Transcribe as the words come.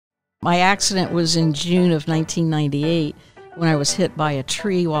My accident was in June of 1998 when I was hit by a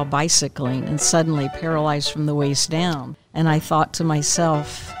tree while bicycling and suddenly paralyzed from the waist down. And I thought to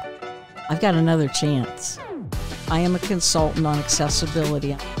myself, I've got another chance. I am a consultant on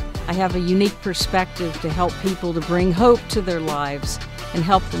accessibility. I have a unique perspective to help people to bring hope to their lives and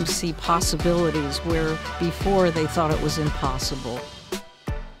help them see possibilities where before they thought it was impossible.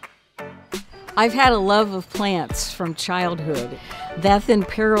 I've had a love of plants from childhood. That then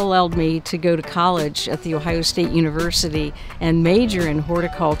paralleled me to go to college at The Ohio State University and major in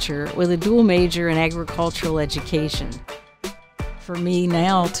horticulture with a dual major in agricultural education. For me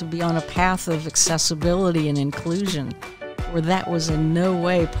now to be on a path of accessibility and inclusion, where that was in no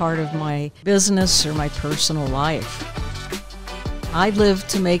way part of my business or my personal life. I live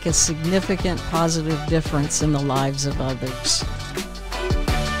to make a significant positive difference in the lives of others.